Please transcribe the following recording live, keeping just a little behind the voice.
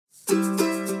It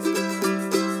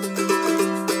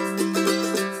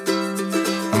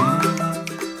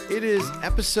is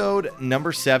episode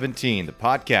number 17, the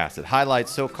podcast that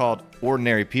highlights so-called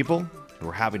ordinary people who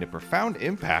are having a profound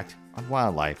impact on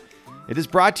wildlife. It is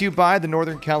brought to you by the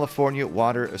Northern California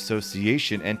Water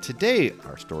Association, and today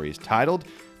our story is titled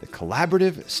The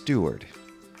Collaborative Steward.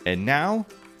 And now,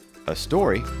 a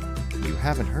story you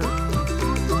haven't heard.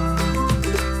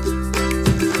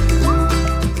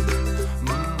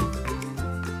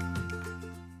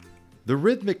 The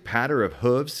rhythmic patter of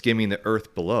hooves skimming the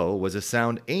earth below was a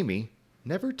sound Amy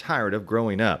never tired of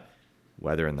growing up.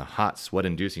 Whether in the hot,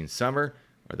 sweat-inducing summer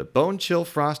or the bone-chill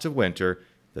frost of winter,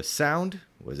 the sound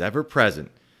was ever present,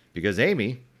 because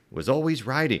Amy was always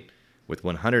riding. With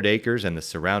 100 acres and the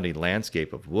surrounding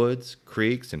landscape of woods,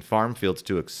 creeks, and farm fields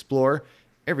to explore,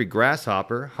 every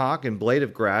grasshopper, hawk, and blade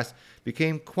of grass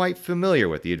became quite familiar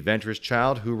with the adventurous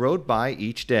child who rode by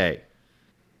each day.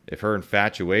 If her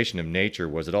infatuation of nature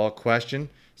was at all questioned,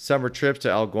 summer trips to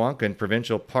Algonquin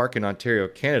Provincial Park in Ontario,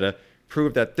 Canada,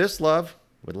 proved that this love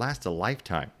would last a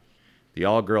lifetime. The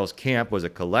all-girls camp was a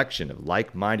collection of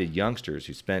like-minded youngsters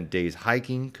who spent days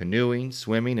hiking, canoeing,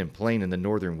 swimming, and playing in the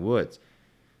northern woods.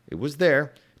 It was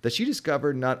there that she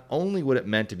discovered not only what it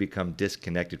meant to become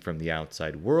disconnected from the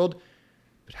outside world,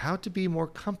 but how to be more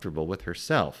comfortable with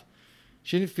herself.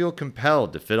 She didn't feel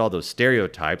compelled to fit all those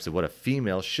stereotypes of what a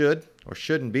female should or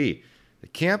shouldn't be. The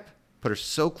camp put her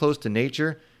so close to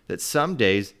nature that some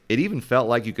days it even felt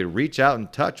like you could reach out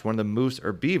and touch one of the moose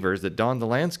or beavers that donned the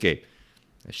landscape.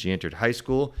 As she entered high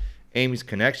school, Amy's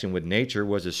connection with nature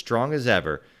was as strong as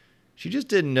ever. She just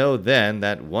didn't know then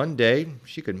that one day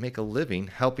she could make a living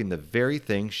helping the very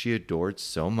thing she adored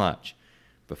so much.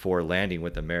 Before landing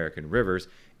with American Rivers,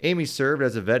 Amy served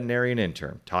as a veterinarian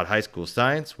intern, taught high school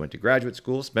science, went to graduate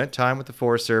school, spent time with the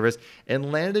Forest Service,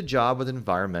 and landed a job with an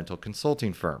environmental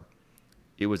consulting firm.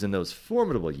 It was in those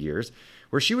formidable years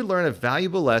where she would learn a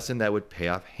valuable lesson that would pay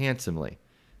off handsomely.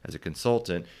 As a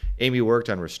consultant, Amy worked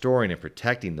on restoring and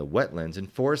protecting the wetlands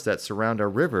and forests that surround our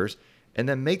rivers and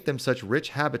then make them such rich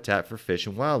habitat for fish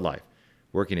and wildlife.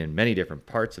 Working in many different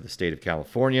parts of the state of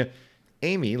California,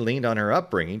 Amy leaned on her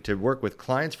upbringing to work with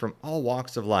clients from all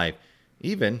walks of life,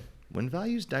 even when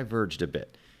values diverged a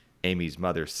bit. Amy's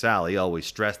mother, Sally, always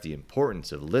stressed the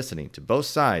importance of listening to both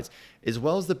sides, as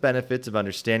well as the benefits of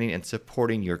understanding and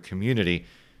supporting your community,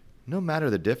 no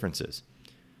matter the differences.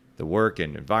 The work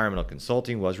in environmental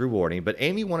consulting was rewarding, but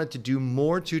Amy wanted to do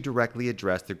more to directly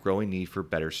address the growing need for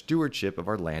better stewardship of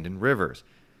our land and rivers.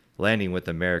 Landing with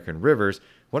American Rivers,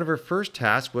 one of her first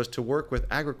tasks was to work with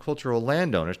agricultural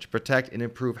landowners to protect and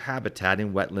improve habitat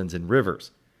in wetlands and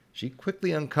rivers. She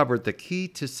quickly uncovered the key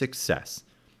to success: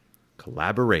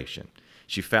 collaboration.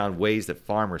 She found ways that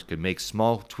farmers could make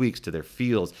small tweaks to their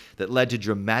fields that led to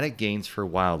dramatic gains for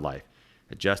wildlife.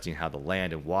 Adjusting how the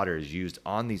land and water is used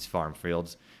on these farm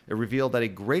fields, it revealed that a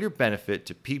greater benefit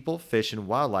to people, fish, and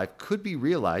wildlife could be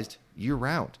realized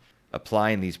year-round.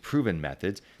 Applying these proven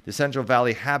methods, the Central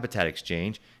Valley Habitat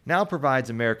Exchange now provides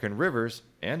American Rivers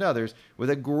and others with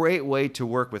a great way to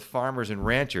work with farmers and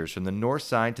ranchers from the north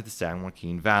side to the San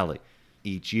Joaquin Valley.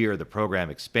 Each year, the program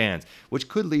expands, which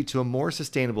could lead to a more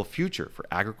sustainable future for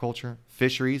agriculture,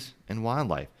 fisheries, and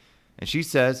wildlife. And she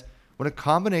says, when a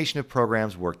combination of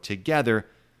programs work together,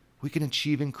 we can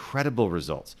achieve incredible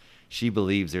results. She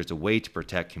believes there's a way to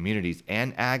protect communities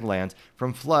and ag lands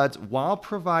from floods while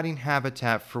providing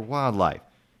habitat for wildlife.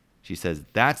 She says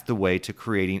that's the way to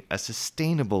creating a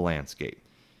sustainable landscape.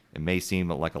 It may seem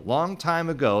like a long time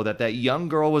ago that young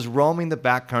girl was roaming the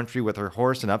backcountry with her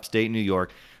horse in upstate New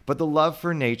York, but the love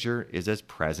for nature is as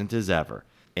present as ever.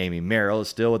 Amy Merrill is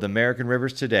still with American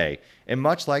Rivers today, and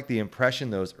much like the impression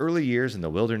those early years in the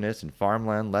wilderness and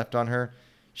farmland left on her,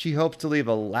 she hopes to leave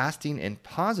a lasting and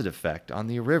positive effect on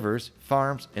the rivers,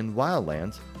 farms, and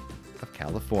wildlands of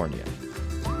California.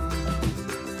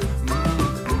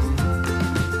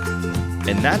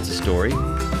 And that's a story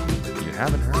you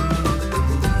haven't heard.